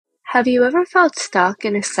Have you ever felt stuck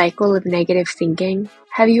in a cycle of negative thinking?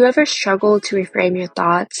 Have you ever struggled to reframe your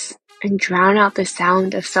thoughts and drown out the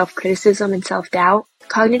sound of self-criticism and self-doubt?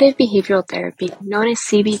 Cognitive behavioral therapy, known as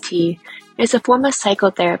CBT, is a form of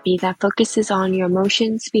psychotherapy that focuses on your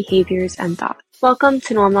emotions, behaviors, and thoughts. Welcome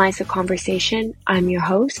to Normalize the Conversation. I'm your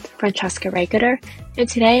host, Francesca Reicheter, and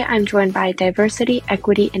today I'm joined by diversity,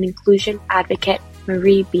 equity, and inclusion advocate,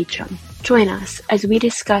 Marie Beecham. Join us as we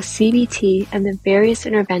discuss CBT and the various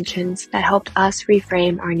interventions that helped us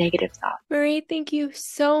reframe our negative thoughts. Marie, thank you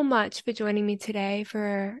so much for joining me today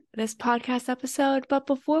for this podcast episode. But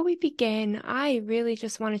before we begin, I really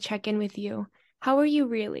just want to check in with you. How are you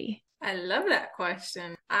really? I love that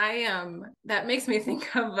question. That makes me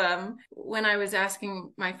think of when I was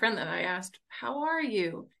asking my friend that I asked, "How are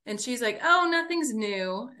you?" And she's like, "Oh, nothing's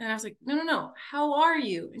new." And I was like, No. How are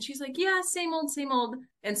you?" And she's like, "Yeah, same old, same old."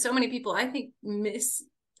 And so many people, I think,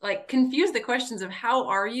 confuse the questions of how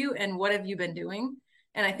are you and what have you been doing?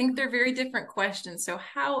 And I think they're very different questions. So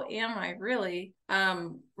how am I really?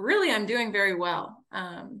 Really, I'm doing very well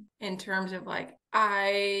in terms of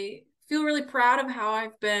I feel really proud of how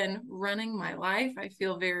I've been running my life. I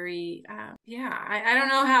feel very, I don't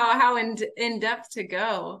know how in depth to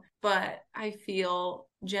go, but I feel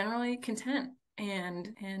generally content.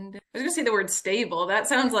 And I was gonna say the word stable. That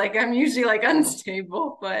sounds like I'm usually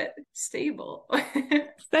unstable, but stable.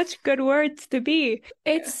 Such good words to be.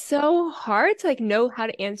 It's so hard to know how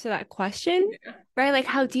to answer that question, right? Like,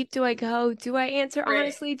 how deep do I go? Do I answer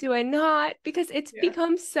honestly? Do I not? Because it's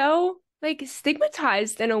become so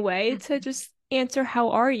stigmatized in a way to just answer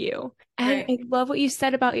how are you? And I love what you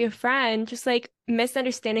said about your friend, just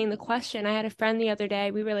misunderstanding the question. I had a friend the other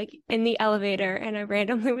day, we were in the elevator and I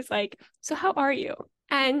randomly was like, "So how are you?"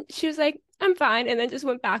 And she was like, "I'm fine," and then just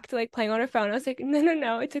went back to playing on her phone. I was like,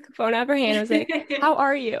 no. I took the phone out of her hand. I was like, "How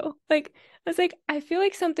are you?" I was like, "I feel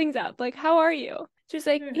like something's up. How are you?" She was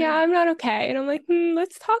like, "Yeah, I'm not okay." And I'm like,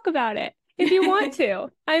 let's talk about it. If you want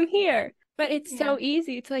to, I'm here. But it's so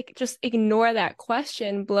easy to just ignore that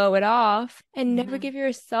question, blow it off, and never give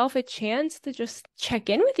yourself a chance to just check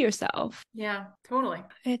in with yourself. Yeah, totally.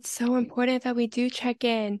 It's so important that we do check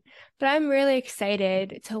in. But I'm really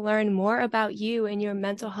excited to learn more about you and your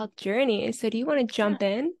mental health journey. So do you want to jump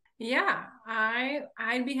in? Yeah,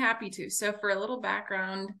 I'd be happy to. So for a little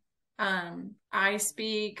background, I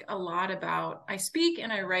speak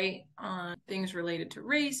and I write on things related to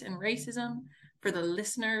race and racism. For the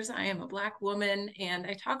listeners, I am a Black woman, and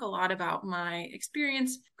I talk a lot about my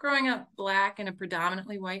experience growing up Black in a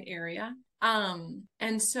predominantly white area.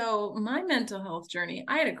 And so my mental health journey,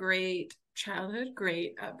 I had a great childhood,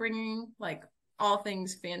 great upbringing, all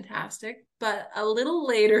things fantastic. But a little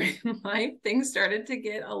later in life, things started to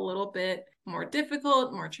get a little bit more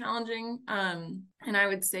difficult, more challenging. And I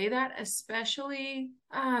would say that especially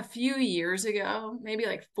a few years ago, maybe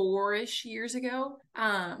 4-ish years ago,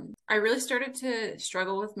 I really started to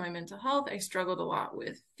struggle with my mental health. I struggled a lot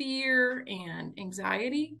with fear and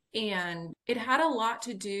anxiety, and it had a lot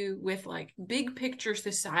to do with big picture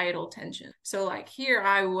societal tension. So here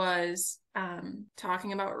I was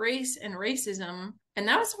talking about race and racism, and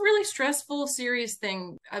that was a really stressful, serious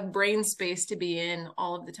thing, a brain space to be in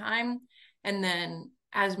all of the time. And then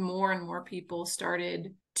as more and more people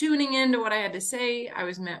started tuning into what I had to say, I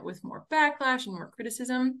was met with more backlash and more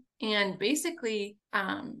criticism. And basically,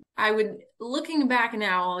 looking back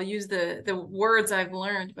now, I'll use the words I've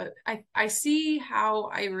learned, but I see how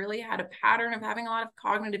I really had a pattern of having a lot of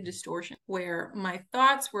cognitive distortion, where my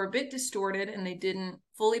thoughts were a bit distorted and they didn't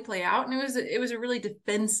fully play out. And it was a really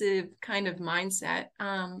defensive kind of mindset.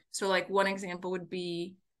 So one example would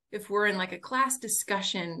be if we're in a class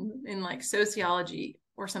discussion in sociology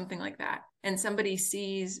or something like that, and somebody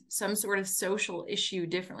sees some sort of social issue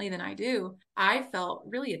differently than I do, I felt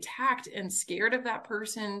really attacked and scared of that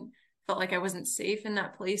person, felt like I wasn't safe in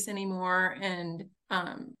that place anymore, and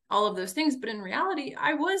all of those things. But in reality,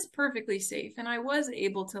 I was perfectly safe, and I was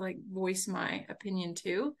able to voice my opinion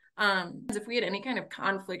too. If we had any kind of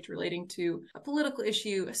conflict relating to a political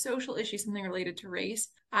issue, a social issue, something related to race,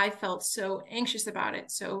 I felt so anxious about it,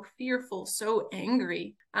 so fearful, so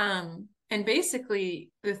angry. And basically,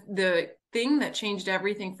 the thing that changed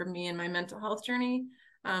everything for me in my mental health journey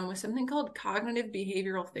was something called cognitive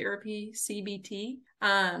behavioral therapy, CBT.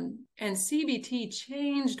 And CBT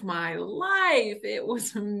changed my life. It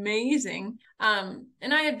was amazing.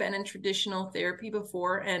 And I had been in traditional therapy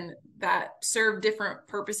before, and that served different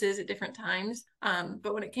purposes at different times.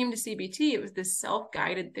 But when it came to CBT, it was this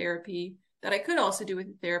self-guided therapy that I could also do with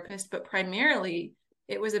a therapist, but primarily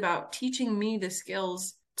it was about teaching me the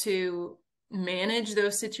skills to manage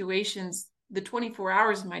those situations the 24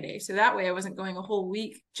 hours of my day. So that way I wasn't going a whole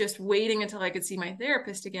week just waiting until I could see my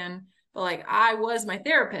therapist again. But like I was my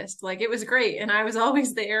therapist. Like it was great. And I was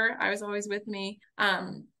always there. I was always with me.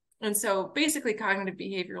 And so basically cognitive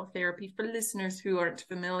behavioral therapy, for listeners who aren't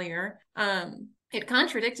familiar, it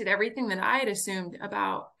contradicted everything that I had assumed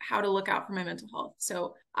about how to look out for my mental health.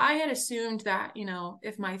 So I had assumed that, you know,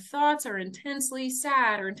 if my thoughts are intensely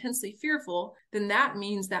sad or intensely fearful, then that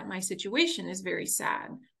means that my situation is very sad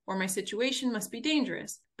or my situation must be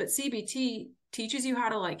dangerous. But CBT teaches you how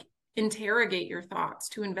to like interrogate your thoughts,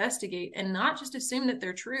 to investigate and not just assume that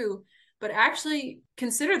they're true, but actually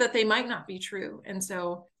consider that they might not be true. And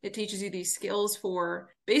so it teaches you these skills for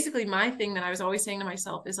basically my thing that I was always saying to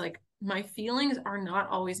myself is like, my feelings are not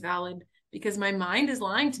always valid because my mind is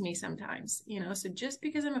lying to me sometimes, you know? So just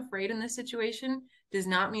because I'm afraid in this situation does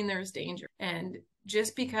not mean there's danger. And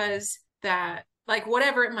just because that, like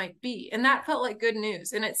whatever it might be. And that felt like good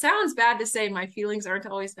news. And it sounds bad to say my feelings aren't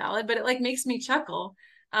always valid, but it like makes me chuckle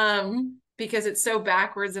because it's so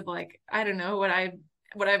backwards of like, I don't know what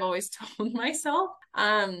I've always told myself.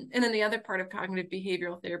 And then the other part of cognitive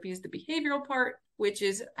behavioral therapy is the behavioral part, which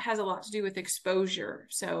has a lot to do with exposure.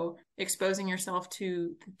 So exposing yourself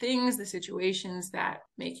to the things, the situations that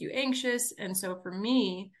make you anxious. And so for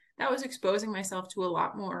me, that was exposing myself to a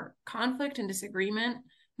lot more conflict and disagreement,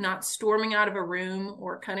 not storming out of a room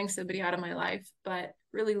or cutting somebody out of my life, but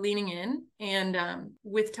really leaning in. And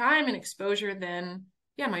with time and exposure, then,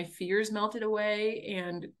 yeah, my fears melted away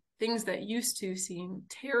and things that used to seem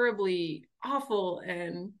terribly awful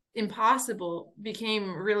and impossible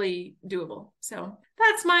became really doable. So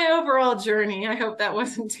that's my overall journey. I hope that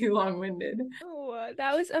wasn't too long-winded. Oh,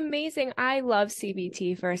 that was amazing. I love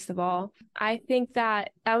CBT, first of all. I think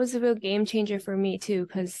that was a real game changer for me too,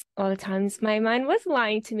 because all the times my mind was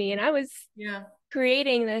lying to me and I was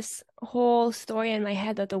creating this whole story in my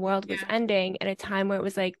head that the world was ending at a time where it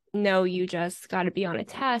was like, no, you just got to be on a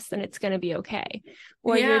test and it's going to be okay.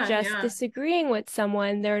 Or you're just disagreeing with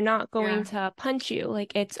someone, they're not going to punch you.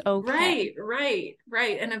 Like, it's okay.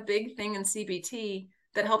 Right. And a big thing in CBT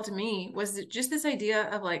that helped me was just this idea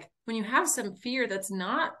of like, when you have some fear that's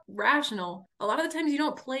not rational, a lot of the times you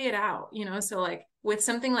don't play it out, you know? So like with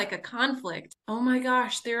something like a conflict, oh my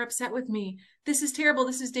gosh, they're upset with me. This is terrible.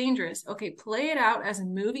 This is dangerous. Okay, play it out as a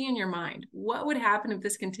movie in your mind. What would happen if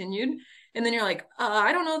this continued? And then you're like,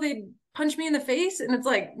 I don't know, they'd punch me in the face. And it's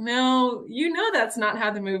like, no, you know, that's not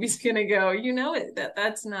how the movie's going to go. You know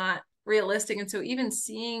that's not realistic. And so even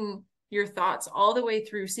seeing your thoughts all the way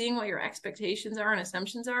through, seeing what your expectations are and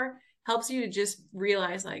assumptions are, helps you to just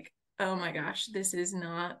realize like, oh my gosh, this is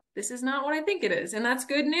not what I think it is. And that's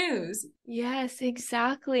good news. Yes,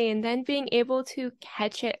 exactly. And then being able to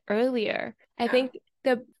catch it earlier. I think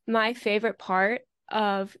my favorite part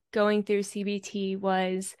of going through CBT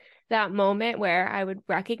was that moment where I would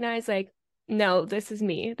recognize like, no, this is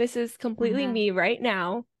me. This is completely me right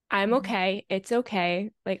now. I'm okay. It's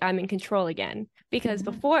okay. Like, I'm in control again. Because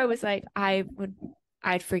before it was like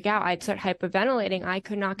I'd freak out. I'd start hyperventilating. I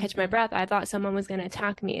could not catch my breath. I thought someone was going to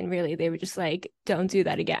attack me. And really, they were just like, don't do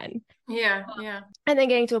that again. Yeah. And then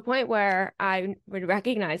getting to a point where I would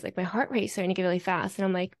recognize like my heart rate starting to get really fast. And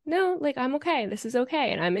I'm like, no, like I'm okay. This is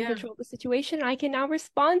okay. And I'm in control of the situation. I can now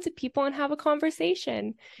respond to people and have a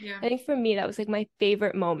conversation. Yeah. I think for me, that was like my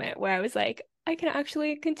favorite moment where I was like, I can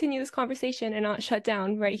actually continue this conversation and not shut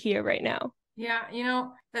down right here, right now. Yeah, you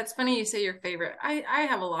know, that's funny you say your favorite. I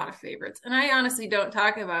have a lot of favorites, and I honestly don't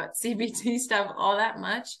talk about CBT stuff all that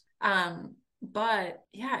much. But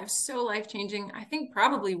yeah, it was so life-changing. I think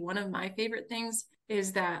probably one of my favorite things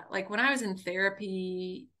is that like when I was in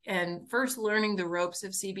therapy and first learning the ropes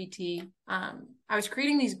of CBT, I was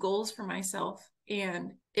creating these goals for myself.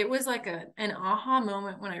 And it was like an aha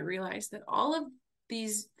moment when I realized that all of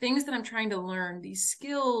these things that I'm trying to learn, these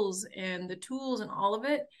skills and the tools and all of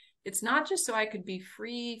it, it's not just so I could be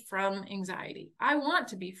free from anxiety. I want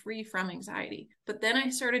to be free from anxiety. But then I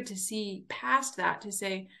started to see past that to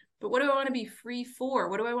say, but what do I want to be free for?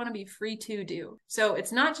 What do I want to be free to do? So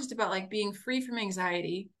it's not just about like being free from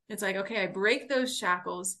anxiety. It's like, okay, I break those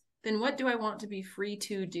shackles. Then what do I want to be free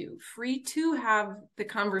to do? Free to have the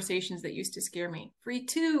conversations that used to scare me. Free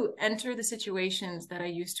to enter the situations that I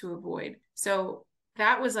used to avoid. So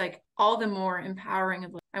that was like all the more empowering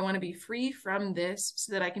of like, I want to be free from this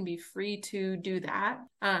so that I can be free to do that.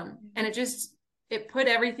 And it put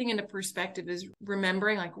everything into perspective, is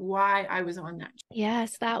remembering like why I was on that.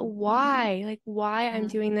 Yes, that why, like why I'm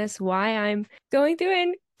doing this, why I'm going through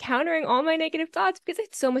and countering all my negative thoughts because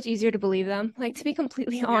it's so much easier to believe them. Like, to be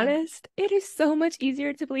completely honest, it is so much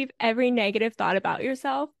easier to believe every negative thought about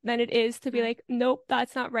yourself than it is to be like, nope,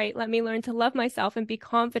 that's not right. Let me learn to love myself and be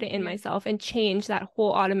confident in myself and change that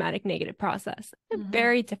whole automatic negative process. A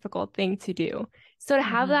very difficult thing to do. So to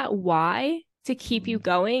have that why to keep you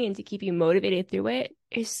going and to keep you motivated through it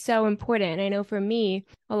is so important. I know for me,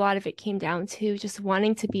 a lot of it came down to just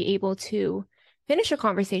wanting to be able to finish a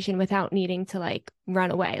conversation without needing to like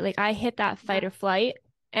run away. Like I hit that fight or flight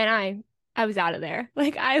and I was out of there.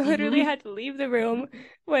 Like I literally had to leave the room,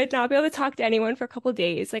 would not be able to talk to anyone for a couple of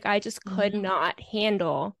days. Like I just could not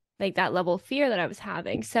handle like that level of fear that I was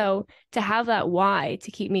having. So to have that why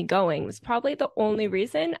to keep me going was probably the only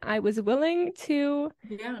reason I was willing to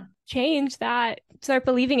change that, start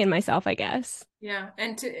believing in myself, I guess. Yeah.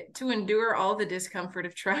 And to endure all the discomfort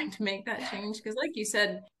of trying to make that change. Because like you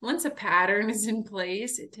said, once a pattern is in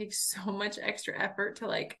place, it takes so much extra effort to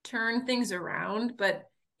like turn things around. But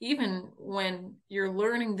even when you're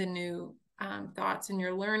learning the new thoughts and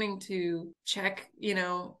you're learning to check,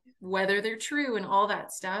 whether they're true and all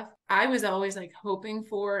that stuff, I was always like hoping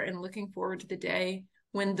for and looking forward to the day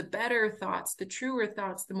when the better thoughts, the truer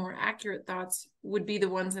thoughts, the more accurate thoughts would be the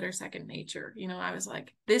ones that are second nature. I was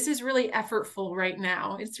like, this is really effortful right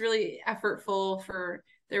now. It's really effortful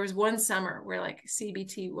there was one summer where like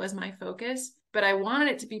CBT was my focus, but I wanted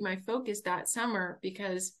it to be my focus that summer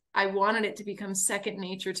because I wanted it to become second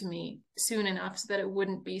nature to me soon enough so that it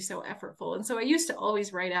wouldn't be so effortful. And so I used to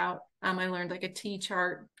always write out, I learned like a T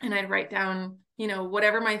chart and I'd write down,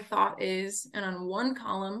 whatever my thought is. And on one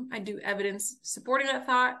column, I do evidence supporting that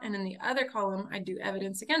thought. And in the other column, I do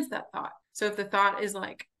evidence against that thought. So if the thought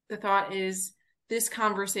is this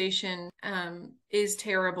conversation is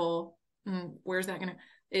terrible, where's that going to,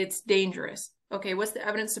 it's dangerous. Okay, what's the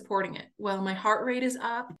evidence supporting it? Well, my heart rate is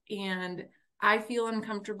up and I feel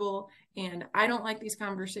uncomfortable and I don't like these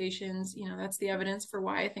conversations. That's the evidence for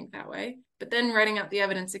why I think that way. But then writing out the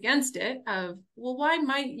evidence against it of, well, why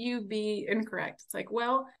might you be incorrect? It's like,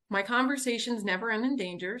 well, my conversations never end in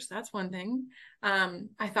danger. So that's one thing.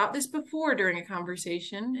 I thought this before during a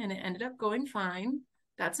conversation and it ended up going fine.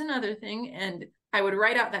 That's another thing. And I would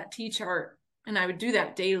write out that T chart and I would do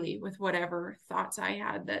that daily with whatever thoughts I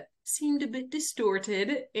had that seemed a bit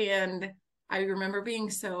distorted. And I remember being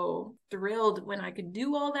so thrilled when I could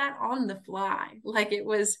do all that on the fly. Like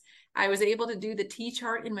I was able to do the T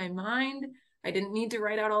chart in my mind. I didn't need to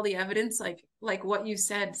write out all the evidence, like what you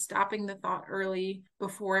said, stopping the thought early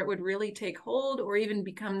before it would really take hold or even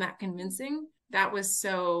become that convincing. That was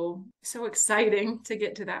so exciting to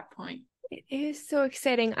get to that point. It is so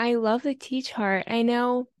exciting. I love the T chart. I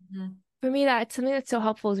know for me, that's something that's so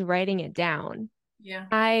helpful is writing it down. Yeah.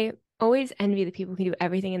 I always envy the people who can do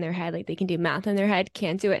everything in their head. Like they can do math in their head,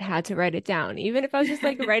 can't do it, had to write it down. Even if I was just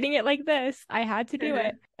like writing it like this, I had to do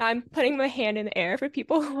it. I'm putting my hand in the air for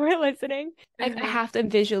people who are listening. Like I have to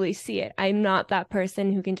visually see it. I'm not that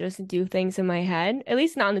person who can just do things in my head, at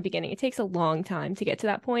least not in the beginning. It takes a long time to get to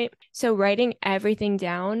that point. So writing everything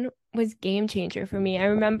down was game changer for me. I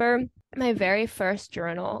remember my very first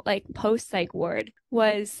journal, like post-psych ward,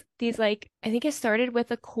 was these like, I think it started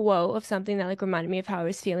with a quote of something that like reminded me of how I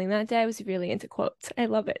was feeling that day. I was really into quotes. I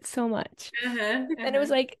love it so much. And it was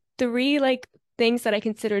like 3 like things that I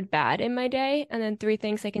considered bad in my day, and then 3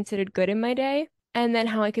 things I considered good in my day, and then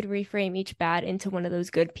how I could reframe each bad into one of those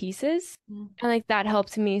good pieces. And like that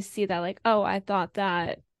helped me see that like, oh, I thought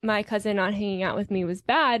that my cousin not hanging out with me was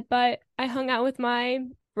bad, but I hung out with my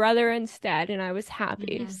brother instead and I was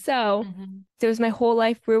happy. So was my whole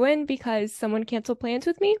life ruined because someone canceled plans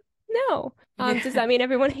with me? No. Does that mean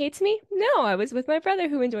everyone hates me? No, I was with my brother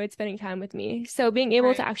who enjoyed spending time with me. So being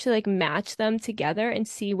able to actually like match them together and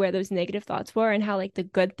see where those negative thoughts were and how like the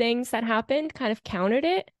good things that happened kind of countered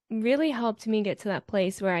it really helped me get to that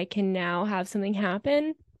place where I can now have something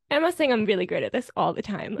happen. I'm not saying I'm really great at this all the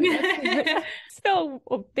time. Like, still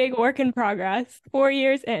a big work in progress, 4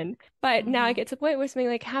 years in. But now I get to the point where something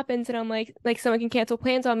like happens and I'm like someone can cancel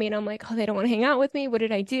plans on me and I'm like, oh, they don't want to hang out with me. What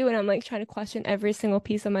did I do? And I'm like trying to question every single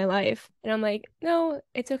piece of my life. And I'm like, no,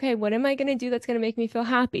 it's okay. What am I going to do that's going to make me feel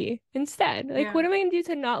happy instead? Like, what am I going to do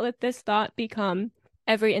to not let this thought become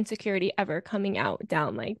every insecurity ever coming out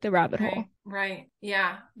down like the rabbit hole? Right.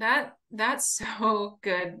 Yeah. That's so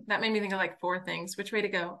good. That made me think of like 4 things. Which way to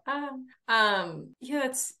go? Yeah,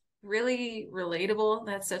 that's really relatable.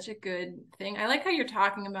 That's such a good thing. I like how you're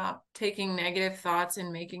talking about taking negative thoughts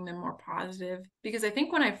and making them more positive, because I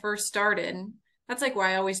think when I first started, that's like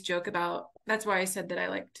why I always joke about, that's why I said that I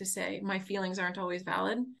like to say my feelings aren't always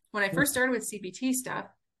valid. When I first started with CBT stuff,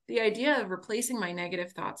 the idea of replacing my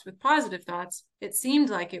negative thoughts with positive thoughts, it seemed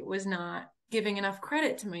like it was not giving enough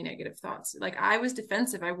credit to my negative thoughts. Like I was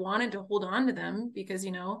defensive. I wanted to hold on to them because,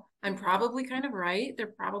 I'm probably kind of right.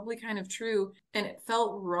 They're probably kind of true. And it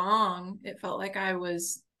felt wrong. It felt like I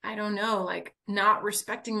was, I don't know, like not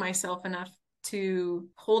respecting myself enough to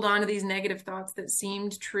hold on to these negative thoughts that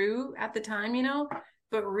seemed true at the time,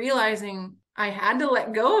 but realizing I had to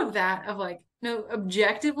let go of that, of like, no,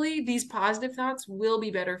 objectively, these positive thoughts will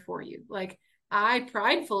be better for you. Like I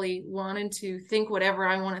pridefully wanted to think whatever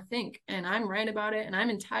I want to think, and I'm right about it, and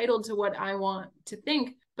I'm entitled to what I want to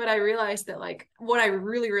think. But I realized that like what I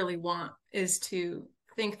really, really want is to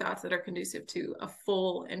think thoughts that are conducive to a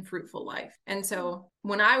full and fruitful life. And so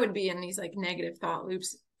when I would be in these like negative thought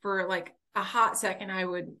loops for like a hot second, I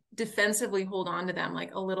would defensively hold on to them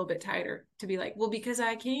like a little bit tighter to be like, well, because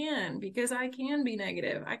I can be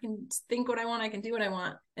negative. I can think what I want. I can do what I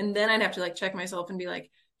want. And then I'd have to like check myself and be like,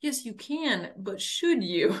 yes, you can, but should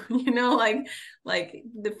you, like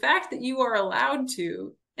the fact that you are allowed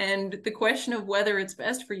to, and the question of whether it's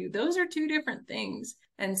best for you, those are two different things.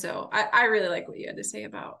 And so I really like what you had to say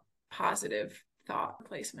about positive thought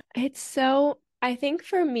placement. I think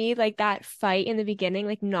for me, like that fight in the beginning,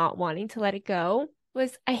 like not wanting to let it go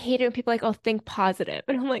was I hated when people like, oh, think positive.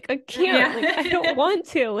 And I'm like, I can't, like, I don't want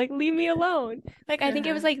to, like, leave me alone. Like, I think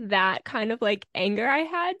it was like that kind of like anger I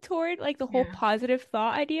had toward like the whole positive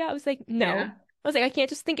thought idea. I was like, no. I was like, I can't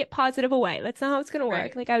just think it positive away. That's not how it's going to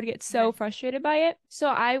work. Like, I would get so frustrated by it. So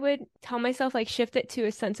I would tell myself, like, shift it to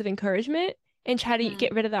a sense of encouragement and try to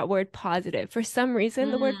get rid of that word positive. For some reason,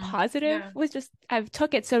 the word positive was just, I've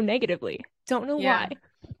took it so negatively. Don't know why.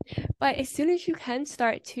 But as soon as you can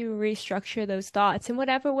start to restructure those thoughts in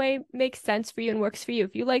whatever way makes sense for you and works for you.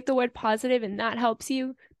 If you like the word positive and that helps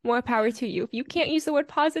you, more power to you. If you can't use the word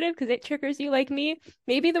positive because it triggers you like me,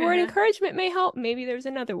 maybe the word encouragement may help. Maybe there's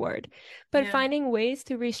another word. But finding ways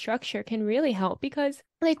to restructure can really help because,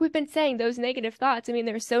 like we've been saying, those negative thoughts, I mean,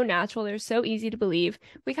 they're so natural. They're so easy to believe.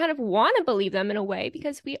 We kind of want to believe them in a way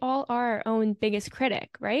because we all are our own biggest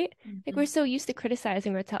critic, right? Like we're so used to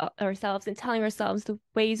criticizing ourselves and telling ourselves the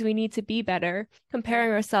ways we need to be better, comparing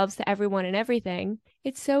ourselves to everyone and everything.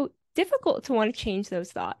 It's so difficult to want to change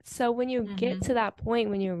those thoughts. So when you get to that point,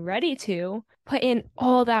 when you're ready to put in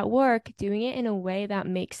all that work, doing it in a way that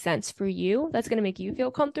makes sense for you, that's going to make you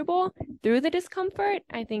feel comfortable through the discomfort,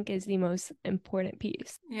 I think is the most important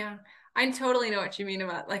piece. Yeah, I totally know what you mean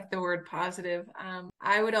about like the word positive.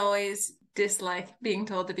 I would always dislike being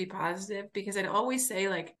told to be positive because I'd always say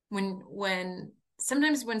like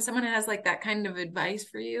sometimes when someone has like that kind of advice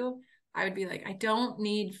for you, I would be like, I don't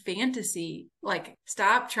need fantasy. Like,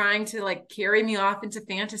 stop trying to like carry me off into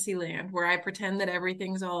fantasy land where I pretend that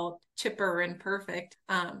everything's all chipper and perfect.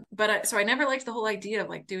 So I never liked the whole idea of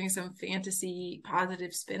like doing some fantasy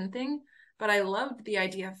positive spin thing. But I loved the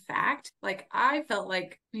idea of fact. Like I felt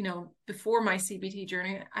like, before my CBT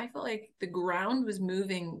journey, I felt like the ground was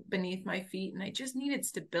moving beneath my feet and I just needed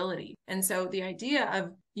stability. And so the idea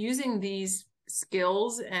of using these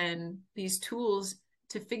skills and these tools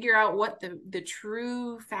to figure out what the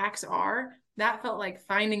true facts are, that felt like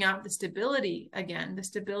finding out the stability again, the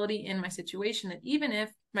stability in my situation, that even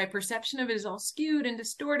if my perception of it is all skewed and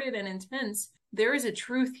distorted and intense, there is a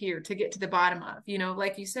truth here to get to the bottom of.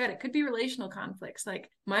 Like you said, it could be relational conflicts. Like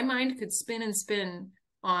my mind could spin and spin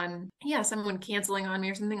on, someone canceling on me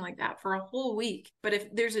or something like that for a whole week. But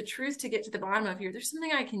if there's a truth to get to the bottom of here, there's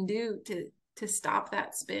something I can do to stop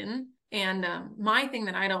that spin. And my thing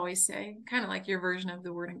that I'd always say, kind of like your version of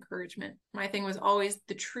the word encouragement, my thing was always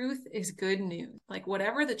the truth is good news. Like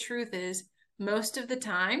whatever the truth is, most of the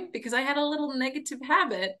time, because I had a little negative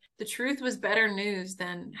habit, the truth was better news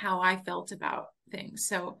than how I felt about things.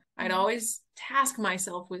 So I'd always task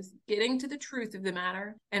myself with getting to the truth of the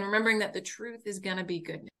matter and remembering that the truth is going to be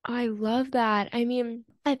good news. I love that. I mean,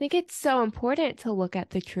 I think it's so important to look at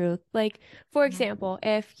the truth. Like, for example,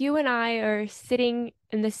 if you and I are sitting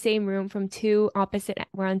in the same room we're on two opposite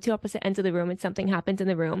ends of the room and something happens in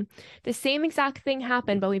the room, the same exact thing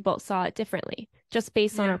happened, but we both saw it differently, just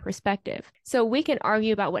based on our perspective. So we can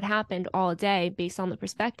argue about what happened all day based on the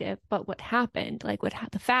perspective, but what happened, like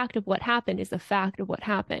the fact of what happened is the fact of what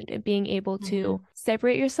happened, and being able to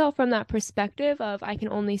separate yourself from that perspective of I can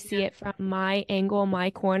only see it from my angle, my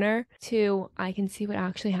corner, to I can see what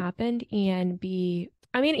actually happened and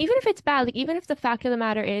even if it's bad, like even if the fact of the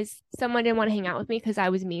matter is someone didn't want to hang out with me because I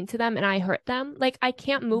was mean to them and I hurt them, like I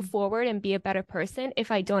can't move forward and be a better person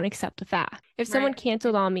if I don't accept the fact. If someone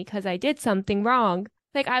canceled on me because I did something wrong,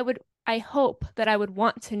 like I hope that I would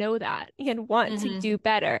want to know that and want to do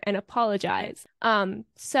better and apologize.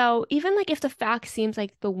 So even like if the fact seems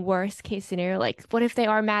like the worst case scenario, like what if they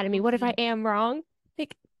are mad at me? What if I am wrong?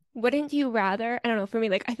 Like wouldn't you rather, I don't know, for me,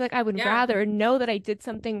 like I feel like I would rather know that I did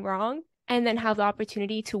something wrong and then have the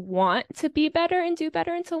opportunity to want to be better and do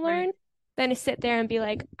better and to learn Right. than to sit there and be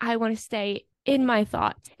like, I want to stay in my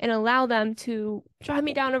thoughts and allow them to drive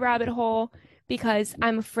me down a rabbit hole because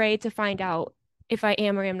I'm afraid to find out if I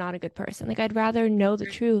am or am not a good person. Like I'd rather know the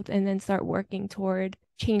Right. truth and then start working toward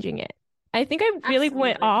changing it. I think I really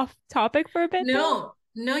went Absolutely. off topic for a bit there.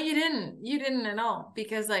 No, you didn't. You didn't at all.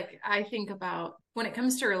 Because like I think about when it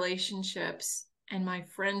comes to relationships and my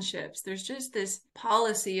friendships, there's just this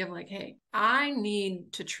policy of like, hey, I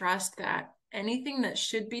need to trust that anything that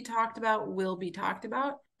should be talked about will be talked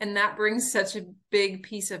about. And that brings such a big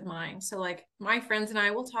peace of mind. So like my friends and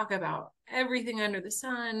I will talk about everything under the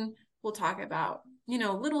sun. We'll talk about,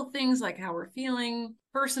 little things like how we're feeling,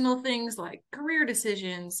 personal things like career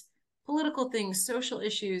decisions, political things, social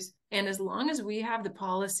issues. And as long as we have the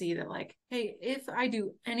policy that, like, hey, if I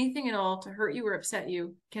do anything at all to hurt you or upset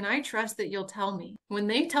you, can I trust that you'll tell me? When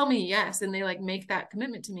they tell me yes and they like make that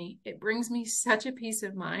commitment to me, it brings me such a peace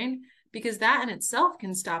of mind because that in itself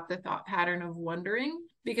can stop the thought pattern of wondering.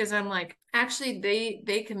 Because I'm like, actually, made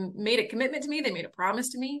a commitment to me, they made a promise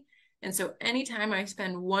to me. And so anytime I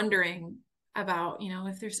spend wondering about,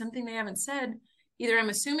 if there's something they haven't said, either I'm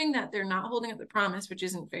assuming that they're not holding up the promise, which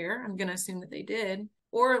isn't fair. I'm going to assume that they did.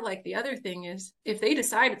 Or like the other thing is if they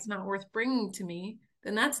decide it's not worth bringing to me,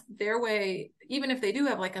 then that's their way. Even if they do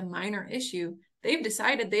have like a minor issue, they've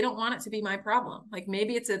decided they don't want it to be my problem. Like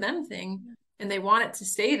maybe it's a them thing and they want it to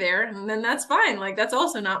stay there, and then that's fine. Like that's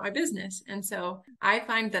also not my business. And so I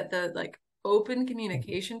find that the like open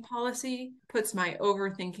communication policy puts my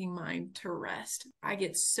overthinking mind to rest. I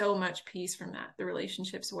get so much peace from that. The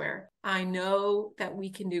relationships where I know that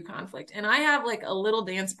we can do conflict. And I have like a little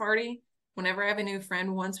dance party whenever I have a new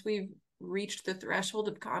friend. Once we've reached the threshold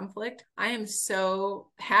of conflict, I am so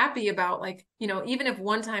happy about like, even if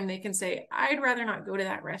one time they can say, I'd rather not go to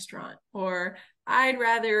that restaurant, or I'd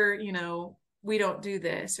rather, we don't do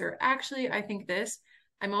this, or actually, I think this.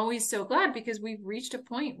 I'm always so glad because we've reached a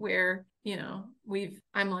point where,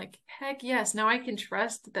 I'm like, heck yes, now I can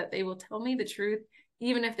trust that they will tell me the truth,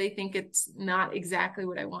 even if they think it's not exactly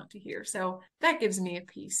what I want to hear. So that gives me a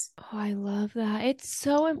peace. Oh, I love that. It's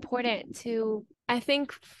so important to, I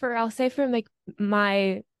think I'll say for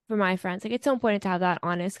my friends, like it's so important to have that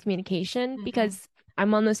honest communication because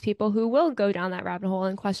I'm one of those people who will go down that rabbit hole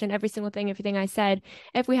and question every single thing, everything I said,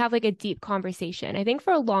 if we have like a deep conversation. I think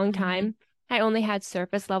for a long time, I only had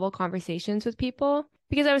surface level conversations with people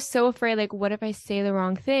because I was so afraid, like, what if I say the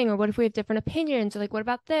wrong thing? Or what if we have different opinions? Or like, what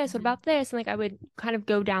about this? What about this? And like, I would kind of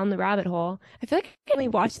go down the rabbit hole. I feel like I only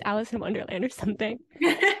watched Alice in Wonderland or something.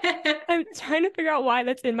 I'm trying to figure out why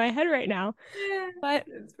that's in my head right now. But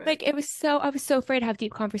like, I was so afraid to have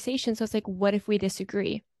deep conversations. So it's like, what if we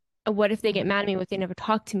disagree? What if they get mad at me? What if they never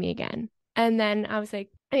talk to me again? And then I was like,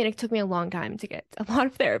 it took me a long time to get a lot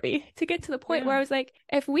of therapy to get to the point where I was like,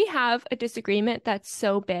 if we have a disagreement that's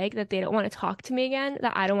so big that they don't want to talk to me again,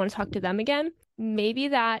 that I don't want to talk to them again, maybe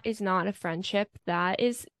that is not a friendship that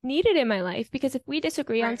is needed in my life. Because if we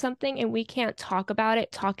disagree on something and we can't talk about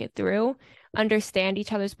it, talk it through, understand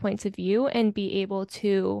each other's points of view, and be able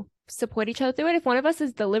to support each other through it. If one of us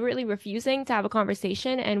is deliberately refusing to have a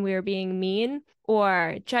conversation and we're being mean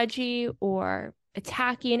or judgy or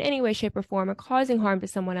attacking in any way, shape, or form or causing harm to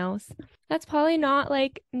someone else, that's probably not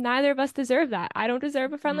like neither of us deserve that. I don't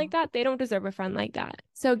deserve a friend like that. They don't deserve a friend like that.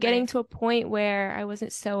 So getting to a point where I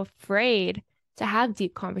wasn't so afraid to have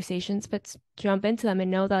deep conversations, but jump into them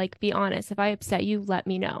and know that, like, be honest. If I upset you, let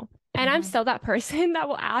me know. And I'm still that person that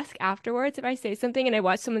will ask afterwards if I say something and I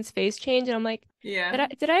watch someone's face change and I'm like,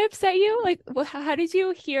 did I upset you? Like, how did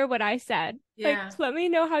you hear what I said? Like, let me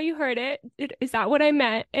know how you heard it. Is that what I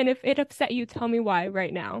meant? And if it upset you, tell me why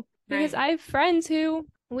right now. Because I have friends who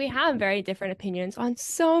we have very different opinions on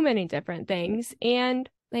so many different things. And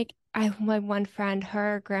like, my one friend,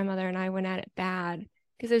 her grandmother and I went at it bad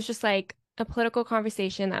because it was just like a political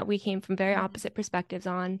conversation that we came from very opposite perspectives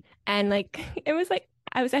on. And like, it was like,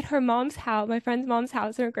 I was at her mom's house, my friend's mom's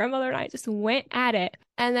house, and her grandmother and I just went at it.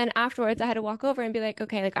 And then afterwards, I had to walk over and be like,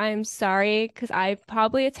 okay, like, I'm sorry because I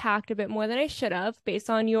probably attacked a bit more than I should have based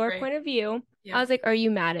on your point of view. I was like, are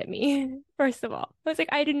you mad at me? First of all, I was like,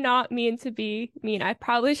 I did not mean to be mean. I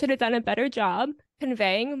probably should have done a better job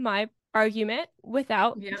conveying my argument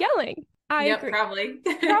without yelling. I agree. Probably.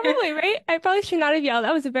 Probably, right? I probably should not have yelled.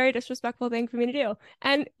 That was a very disrespectful thing for me to do.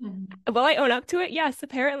 And will I own up to it? Yes,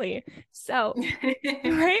 apparently. So,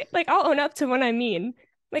 right? Like, I'll own up to when I'm mean.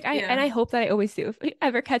 Like, and I hope that I always do. If you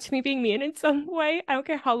ever catch me being mean in some way, I don't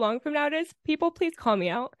care how long from now it is, people please call me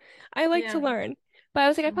out. I like to learn. But I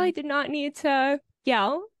was like, I probably did not need to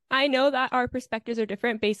yell. I know that our perspectives are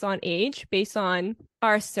different based on age, based on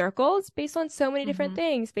our circles, based on so many different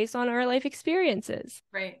things, based on our life experiences.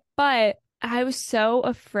 Right. But I was so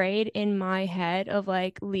afraid in my head of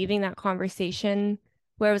like leaving that conversation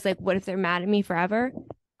where it was like, what if they're mad at me forever?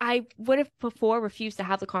 I would have before refused to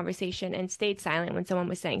have the conversation and stayed silent when someone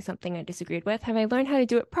was saying something I disagreed with. Have I learned how to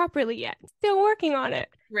do it properly yet? Still working on it.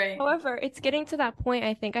 Right. However, it's getting to that point,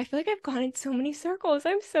 I think. I feel like I've gone in so many circles.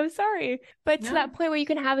 I'm so sorry. But to that point where you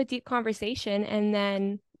can have a deep conversation and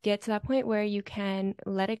then get to that point where you can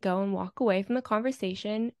let it go and walk away from the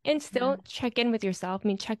conversation and still check in with yourself. I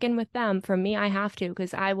mean, check in with them. For me, I have to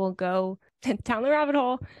because I will go down the rabbit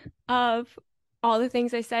hole of all the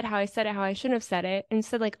things I said, how I said it, how I shouldn't have said it,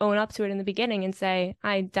 instead like own up to it in the beginning and say,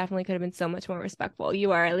 I definitely could have been so much more respectful.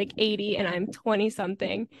 You are like 80 and I'm 20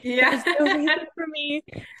 something. Yeah. There's no reason for me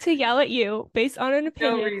to yell at you based on an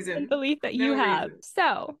opinion and belief that you have.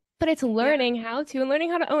 So, but it's learning how to and learning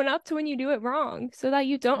how to own up to when you do it wrong so that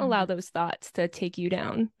you don't allow those thoughts to take you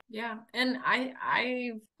down. Yeah. And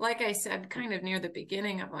I, like I said, kind of near the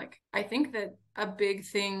beginning of like, I think that a big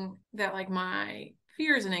thing that like my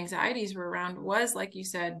fears and anxieties were around was, like you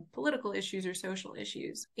said, political issues or social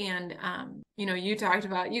issues. And, you know, you talked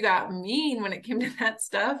about, you got mean when it came to that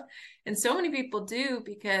stuff. And so many people do,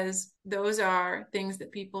 because those are things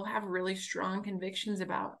that people have really strong convictions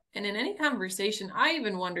about. And in any conversation, I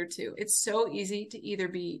even wonder too, it's so easy to either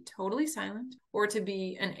be totally silent or to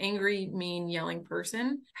be an angry, mean, yelling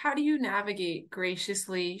person. How do you navigate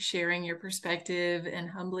graciously sharing your perspective and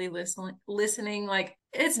humbly listening? Like,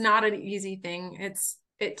 it's not an easy thing.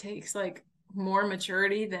 It takes like more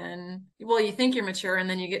maturity than, well, you think you're mature and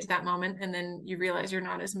then you get to that moment and then you realize you're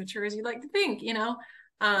not as mature as you'd like to think, you know?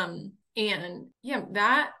 And yeah,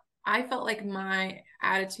 that I felt like my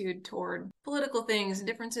attitude toward political things and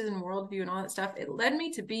differences in worldview and all that stuff, it led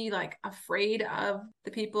me to be like afraid of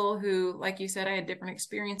the people who, like you said, I had different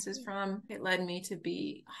experiences from. It led me to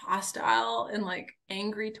be hostile and like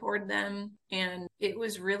angry toward them. And it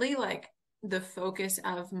was really like the focus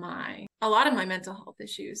of a lot of my mental health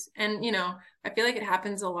issues. And, you know, I feel like it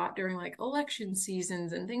happens a lot during like election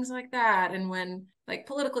seasons and things like that. And when like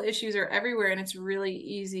political issues are everywhere and it's really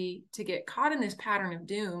easy to get caught in this pattern of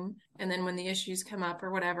doom. And then when the issues come up or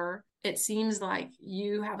whatever, it seems like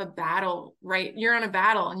you have a battle, right? You're on a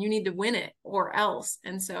battle and you need to win it or else.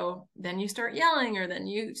 And so then you start yelling, or then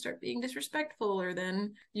you start being disrespectful, or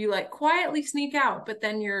then you like quietly sneak out, but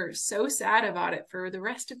then you're so sad about it for the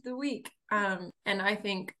rest of the week. And I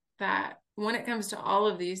think that when it comes to all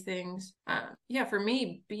of these things, for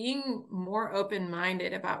me, being more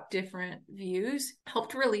open-minded about different views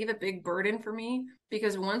helped relieve a big burden for me,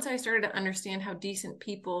 because once I started to understand how decent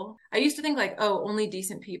people, I used to think like, oh, only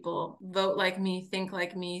decent people vote like me, think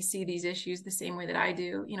like me, see these issues the same way that I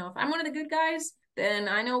do. You know, if I'm one of the good guys, then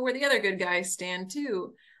I know where the other good guys stand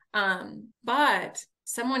too. But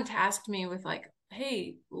someone tasked me with like,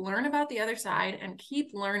 hey, learn about the other side and keep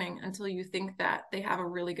learning until you think that they have a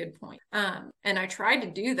really good point. And I tried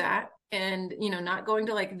to do that, and, you know, not going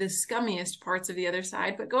to like the scummiest parts of the other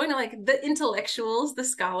side, but going to like the intellectuals, the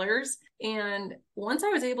scholars. And once I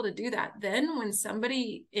was able to do that, then when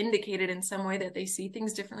somebody indicated in some way that they see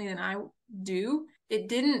things differently than I do, it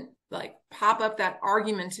didn't like pop up that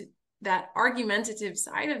argumentative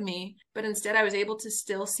side of me, but instead I was able to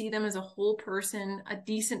still see them as a whole person, a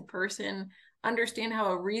decent person, understand how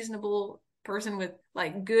a reasonable person with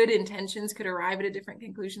like good intentions could arrive at a different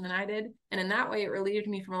conclusion than I did. And in that way, it relieved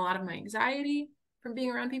me from a lot of my anxiety from being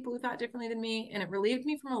around people who thought differently than me. And it relieved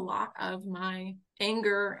me from a lot of my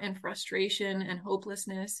anger and frustration and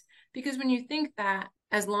hopelessness. Because when you think that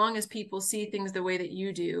as long as people see things the way that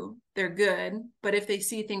you do, they're good. But if they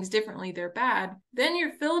see things differently, they're bad. Then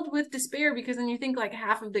you're filled with despair, because then you think like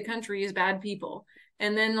half of the country is bad people.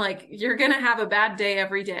 And then like you're going to have a bad day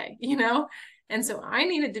every day, you know? And so I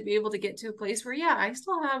needed to be able to get to a place where, yeah, I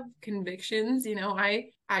still have convictions. You know,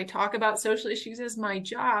 I talk about social issues as my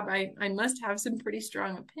job. I must have some pretty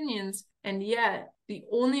strong opinions. And yet the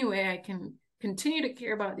only way I can continue to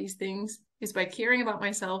care about these things is by caring about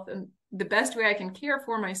myself. And the best way I can care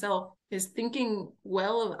for myself is thinking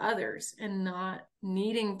well of others and not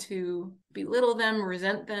needing to belittle them,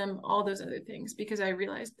 resent them, all those other things, because I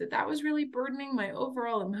realized that that was really burdening my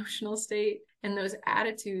overall emotional state, and those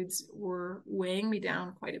attitudes were weighing me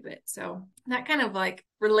down quite a bit. So that kind of like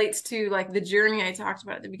relates to like the journey I talked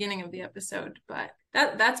about at the beginning of the episode, but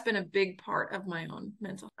that's been a big part of my own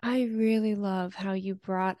mental health. I really love how you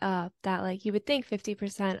brought up that like you would think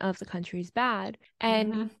 50% of the country is bad.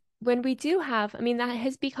 And when we do have, I mean, that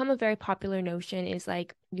has become a very popular notion, is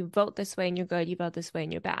like you vote this way and you're good, you vote this way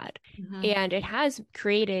and you're bad. And it has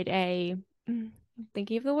created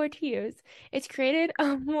thinking of the word to use, it's created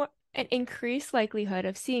an increased likelihood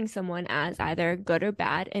of seeing someone as either good or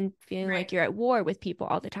bad and feeling Right. like you're at war with people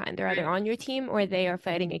all the time. They're either Right. on your team or they are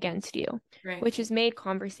fighting against you, Right. which has made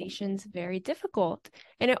conversations very difficult.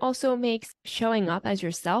 And it also makes showing up as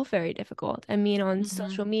yourself very difficult. I mean, on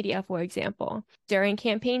social media, for example, during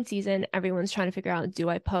campaign season, everyone's trying to figure out, do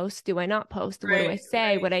I post? Do I not post? What do I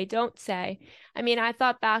say? What I don't say? I mean, I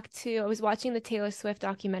thought back to, I was watching the Taylor Swift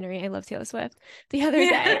documentary. I love Taylor Swift the other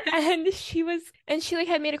day. And she like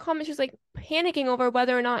had made a comment. She was like panicking over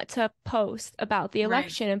whether or not to post about the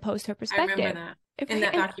election and post her I perspective. remember that in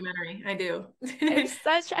that documentary. I do. It was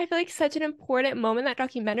I feel like such an important moment, that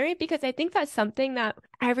documentary, because I think that's something that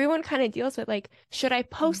everyone kind of deals with. Like, should I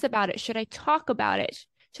post about it? Should I talk about it?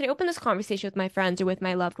 Should I open this conversation with my friends or with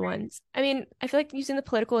my loved ones? I mean, I feel like using the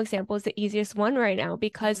political example is the easiest one right now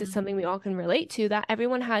because it's something we all can relate to, that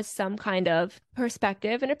everyone has some kind of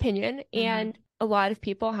perspective and opinion, and a lot of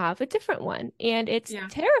people have a different one. And it's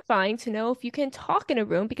terrifying to know if you can talk in a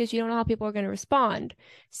room because you don't know how people are going to respond.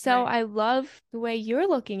 So I love the way you're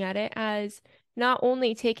looking at it as not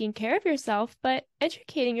only taking care of yourself, but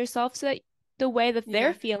educating yourself so that the way that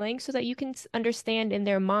they're feeling, so that you can understand in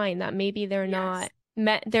their mind that maybe they're not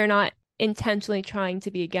intentionally trying to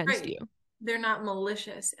be against you. They're not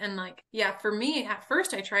malicious. And like, for me, at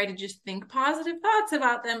first I tried to just think positive thoughts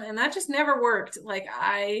about them, and that just never worked. Like,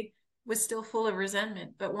 I was still full of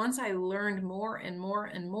resentment. But once I learned more and more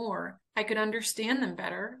and more, I could understand them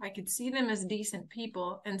better. I could see them as decent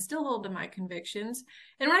people and still hold to my convictions.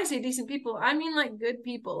 And when I say decent people, I mean like good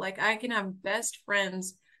people. Like, I can have best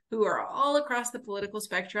friends who are all across the political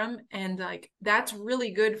spectrum, and like, that's really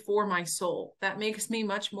good for my soul. That makes me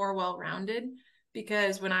much more well-rounded,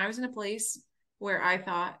 because when I was in a place where I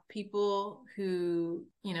thought people who,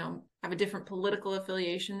 have a different political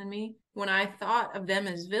affiliation than me, when I thought of them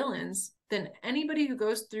as villains, then anybody who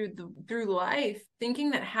goes through life thinking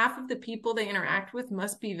that half of the people they interact with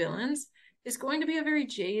must be villains is going to be a very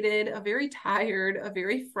jaded, a very tired, a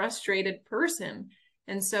very frustrated person.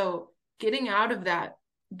 And so getting out of that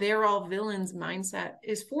they're all villains mindset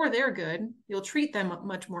is for their good. You'll treat them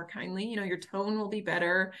much more kindly. Your tone will be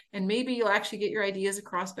better, and maybe you'll actually get your ideas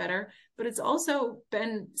across better, but it's also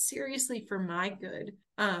been seriously for my good.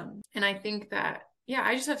 And I think that,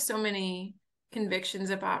 I just have so many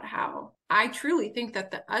convictions about how I truly think that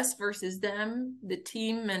the us versus them, the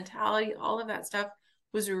team mentality, all of that stuff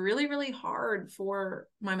was really, really hard for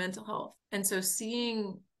my mental health. And so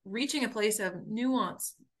reaching a place of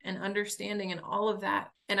nuance and understanding and all of that.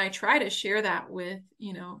 And I try to share that with,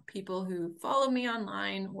 people who follow me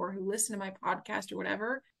online or who listen to my podcast or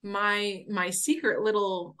whatever. My secret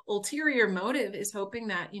little ulterior motive is hoping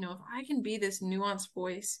that, if I can be this nuanced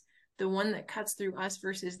voice, the one that cuts through us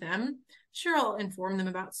versus them, sure, I'll inform them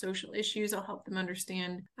about social issues. I'll help them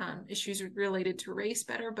understand issues related to race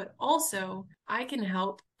better, but also I can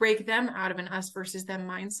help break them out of an us versus them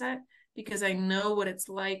mindset, because I know what it's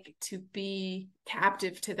like to be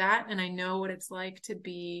captive to that. And I know what it's like to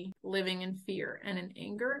be living in fear and in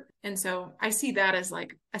anger. And so I see that as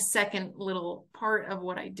like a second little part of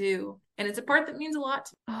what I do. And it's a part that means a lot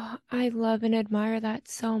to me. Oh, I love and admire that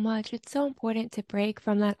so much. It's so important to break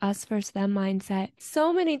from that us versus them mindset.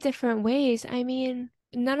 So many different ways. I mean,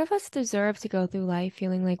 none of us deserve to go through life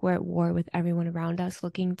feeling like we're at war with everyone around us,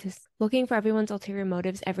 looking for everyone's ulterior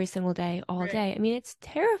motives every single day, all day. I mean, it's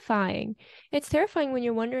terrifying. It's terrifying when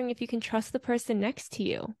you're wondering if you can trust the person next to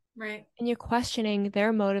you. Right. And you're questioning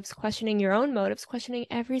their motives, questioning your own motives, questioning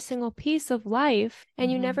every single piece of life.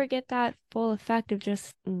 And you never get that full effect of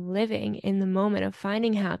just living in the moment, of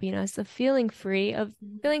finding happiness, of feeling free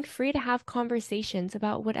to have conversations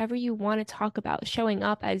about whatever you want to talk about, showing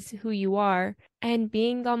up as who you are and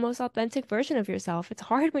being the most authentic version of yourself. It's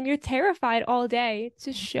hard when you're terrified all day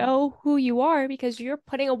to show who you are, because you're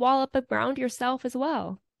putting a wall up around yourself as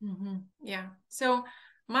well. Yeah. So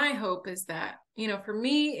my hope is that, for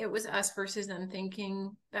me, it was us versus them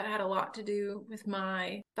thinking. That had a lot to do with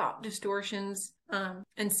my thought distortions,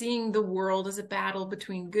 and seeing the world as a battle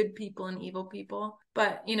between good people and evil people.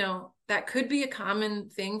 But, that could be a common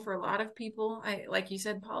thing for a lot of people. Like you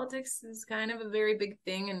said, politics is kind of a very big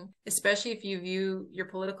thing. And especially if you view your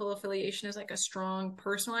political affiliation as like a strong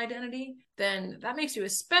personal identity, then that makes you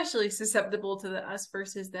especially susceptible to the us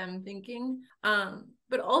versus them thinking.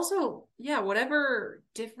 But also, whatever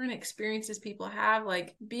different experiences people have,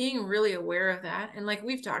 like being really aware of that. And like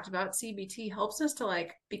we've talked about, CBT helps us to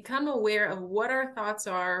like become aware of what our thoughts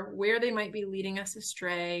are, where they might be leading us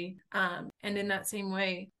astray. And in that same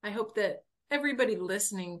way, I hope that everybody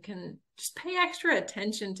listening can just pay extra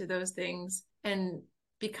attention to those things and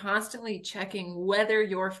be constantly checking whether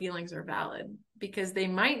your feelings are valid. because they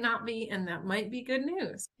might not be, and that might be good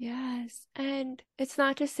news. Yes. And it's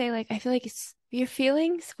not just say like, I feel like it's your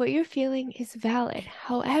feelings, what you're feeling is valid.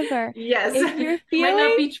 However, Yes, if you're it might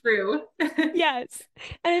not feeling, be true. yes.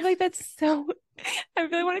 And I feel like that's so, I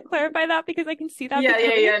really want to clarify that because I can see that Yeah,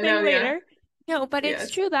 becoming a no, thing later. No, but it's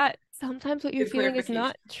Yes. true that sometimes what you're Good feeling is clarification.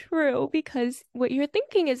 not true because what you're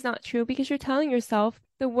thinking is not true because you're telling yourself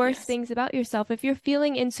the worst Yes. things about yourself. If you're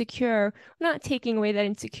feeling insecure, we're not taking away that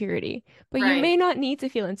insecurity, but you Right. may not need to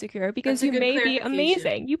feel insecure because That's a you good may be clarification.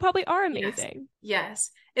 amazing. You probably are Yes. amazing.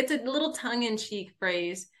 Yes. It's a little tongue-in-cheek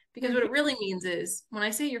phrase because what it really means is when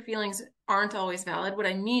I say your feelings aren't always valid, what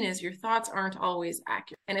I mean is your thoughts aren't always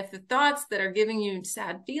accurate. And if the thoughts that are giving you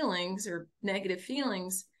sad feelings or negative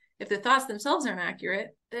feelings, if the thoughts themselves aren't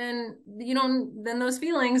accurate, then then those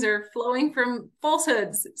feelings are flowing from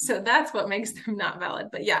falsehoods. So that's what makes them not valid.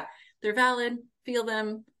 But yeah, they're valid, feel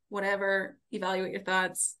them, whatever, evaluate your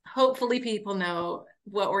thoughts. Hopefully people know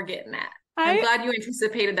what we're getting at. I'm glad you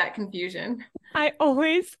anticipated that confusion. I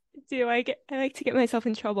always do. I like to get myself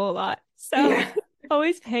in trouble a lot. So Yeah.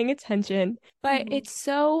 always paying attention. But it's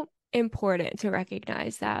so important to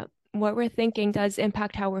recognize that what we're thinking does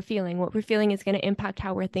impact how we're feeling. What we're feeling is going to impact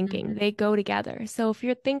how we're thinking. They go together. So if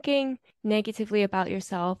you're thinking negatively about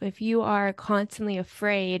yourself, if you are constantly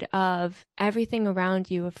afraid of everything around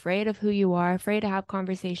you, afraid of who you are, afraid to have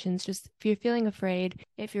conversations, just if you're feeling afraid,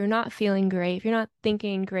 if you're not feeling great, if you're not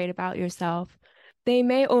thinking great about yourself, they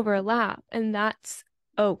may overlap, and that's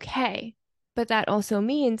okay. But that also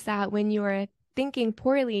means that when you're thinking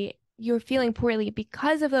poorly, you're feeling poorly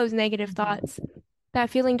because of those negative thoughts. That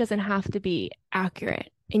feeling doesn't have to be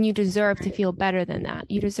accurate, and you deserve to feel better than that.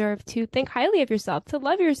 You deserve to think highly of yourself, to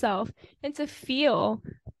love yourself, and to feel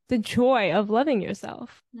the joy of loving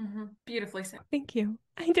yourself. Beautifully said. Thank you.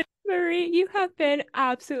 I did. Marie, you have been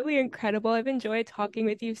absolutely incredible. I've enjoyed talking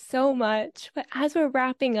with you so much. But as we're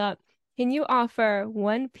wrapping up, can you offer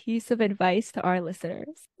one piece of advice to our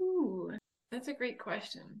listeners? Ooh, that's a great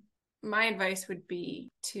question. My advice would be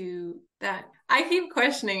that I keep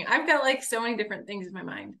questioning. I've got like so many different things in my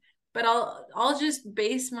mind, but I'll just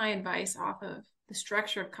base my advice off of the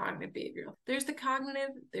structure of cognitive behavioral. There's the cognitive,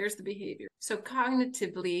 there's the behavior. So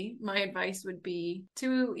cognitively, my advice would be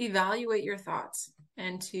to evaluate your thoughts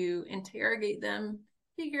and to interrogate them,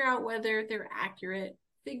 figure out whether they're accurate,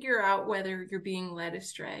 figure out whether you're being led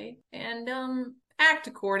astray, and act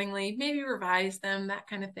accordingly, maybe revise them, that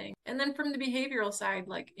kind of thing. And then from the behavioral side,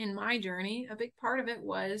 like in my journey, a big part of it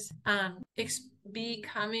was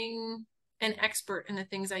becoming an expert in the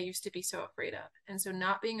things I used to be so afraid of. And so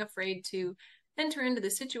not being afraid to enter into the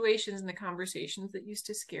situations and the conversations that used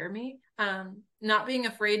to scare me. Not being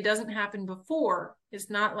afraid doesn't happen before. It's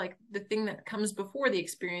not like the thing that comes before the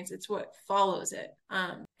experience. It's what follows it.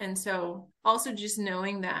 And so also just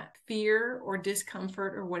knowing that fear or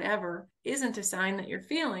discomfort or whatever isn't a sign that you're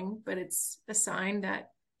feeling, but it's a sign that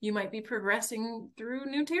you might be progressing through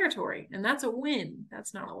new territory. And that's a win.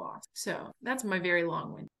 That's not a loss. So that's my very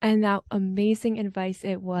long win. And that amazing advice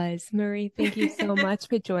it was. Marie, thank you so much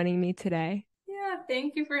for joining me today. Yeah,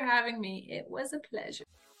 thank you for having me. It was a pleasure.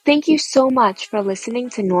 Thank you so much for listening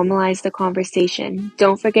to Normalize the Conversation.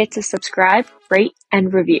 Don't forget to subscribe, rate,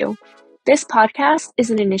 and review. This podcast is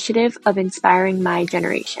an initiative of Inspiring My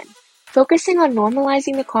Generation, focusing on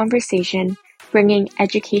normalizing the conversation, bringing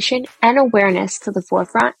education and awareness to the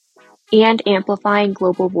forefront, and amplifying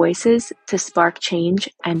global voices to spark change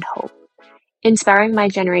and hope. Inspiring My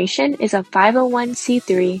Generation is a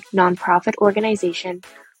 501c3 nonprofit organization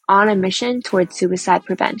on a mission towards suicide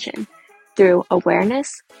prevention through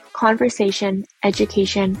awareness, conversation,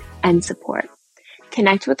 education, and support.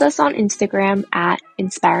 Connect with us on Instagram at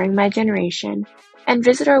Inspiring My Generation and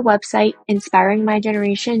visit our website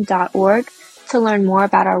inspiringmygeneration.org to learn more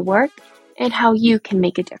about our work and how you can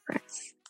make a difference.